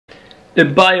The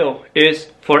bio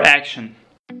is for action.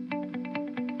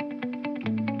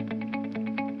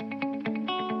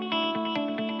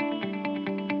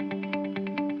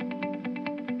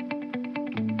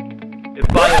 The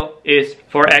bio is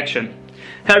for action.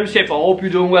 Hey Reshaper, I hope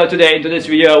you're doing well today. In today's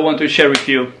video I want to share with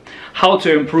you how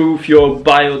to improve your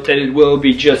bio that it will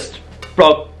be just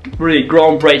really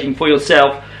groundbreaking for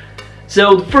yourself.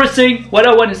 So the first thing, what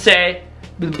I want to say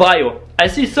with bio, I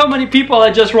see so many people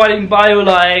are just writing bio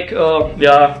like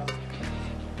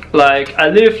like I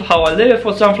live how I live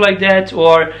or something like that,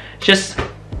 or just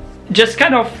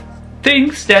kind of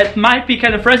things that might be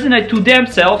kind of resonate to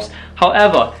themselves.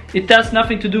 However, it does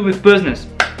nothing to do with business.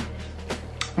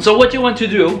 So what you want to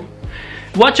do,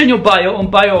 watch on your bio,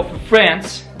 on bio of your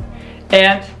friends,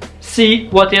 and see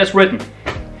what he has written.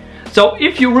 So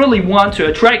if you really want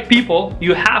to attract people,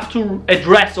 you have to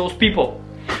address those people.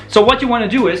 So what you want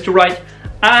to do is to write,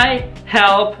 I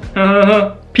help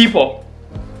people.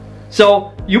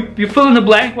 So you fill in the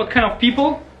blank what kind of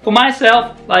people. For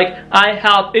myself, like I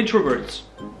help introverts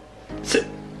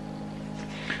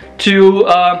to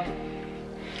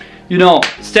you know,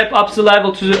 step up the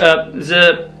level to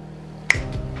the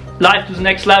life to the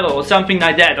next level or something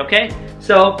like that. Okay,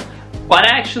 so what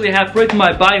I actually have written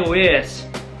my bio is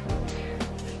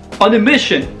on a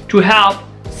mission to help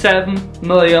 7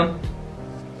 million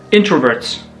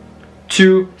introverts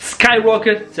to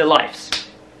skyrocket their lives.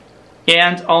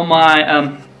 And on my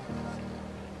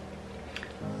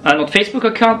not Facebook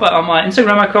account, but on my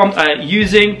Instagram account,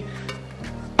 using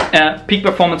peak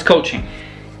performance coaching.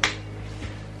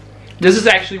 This is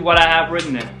actually what I have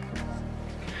written in.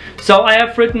 So I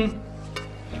have written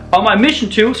on my mission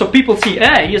too, so people see,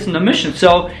 hey, he is on a mission,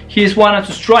 so he's wanted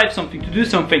to strive something, to do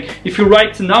something. If you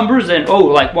write the numbers, then oh,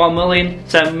 like 1 million,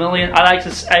 7 million. I like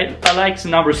this. I like the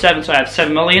number 7, so I have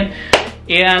 7 million.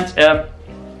 And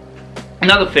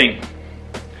another thing,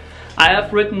 I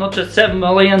have written not just 7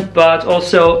 million, but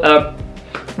also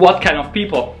what kind of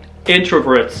people?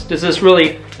 Introverts. This is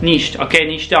really niched, okay,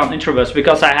 niche down, introverts,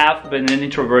 because I have been an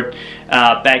introvert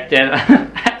back then.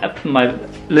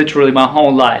 Literally my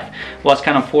whole life was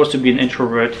kind of forced to be an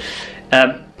introvert,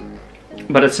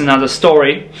 but it's another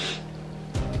story.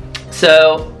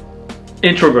 So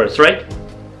introverts, right?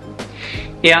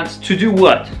 And to do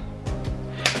what?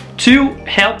 To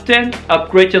help them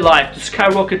upgrade their life, to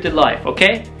skyrocket their life,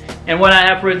 okay? And what I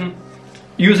have written,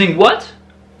 using what?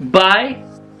 By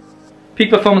peak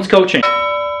performance coaching.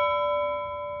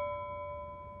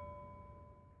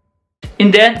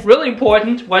 And then, really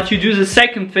important, what you do, the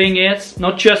second thing is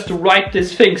not just to write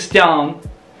these things down,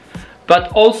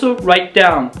 but also write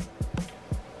down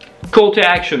call to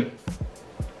action.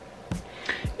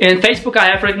 In Facebook I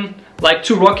have written like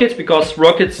 2 rockets, because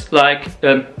rockets like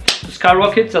to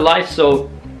skyrocket the life.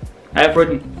 So I have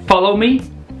written follow me,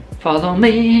 follow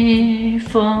me,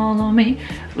 follow me,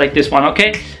 like this one,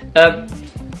 okay?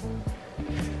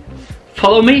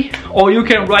 Follow me, or you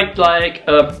can write like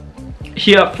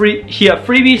here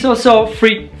freebies also,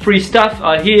 free stuff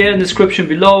here in the description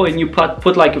below, and you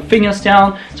put like your fingers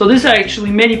down. So this are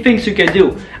actually many things you can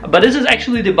do, but this is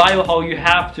actually the bio how you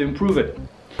have to improve it.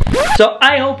 So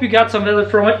I hope you got some value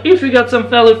from it. If you got some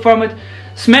value from it,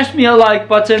 smash me a like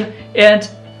button and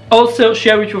also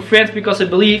share with your friends, because I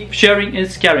believe sharing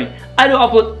is caring. I do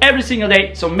upload every single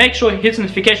day, so make sure you hit the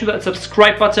notification button,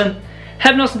 subscribe button.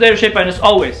 Have an awesome day, Reshaper, and as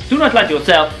always, do not lie to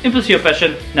yourself, pursue your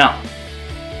passion now.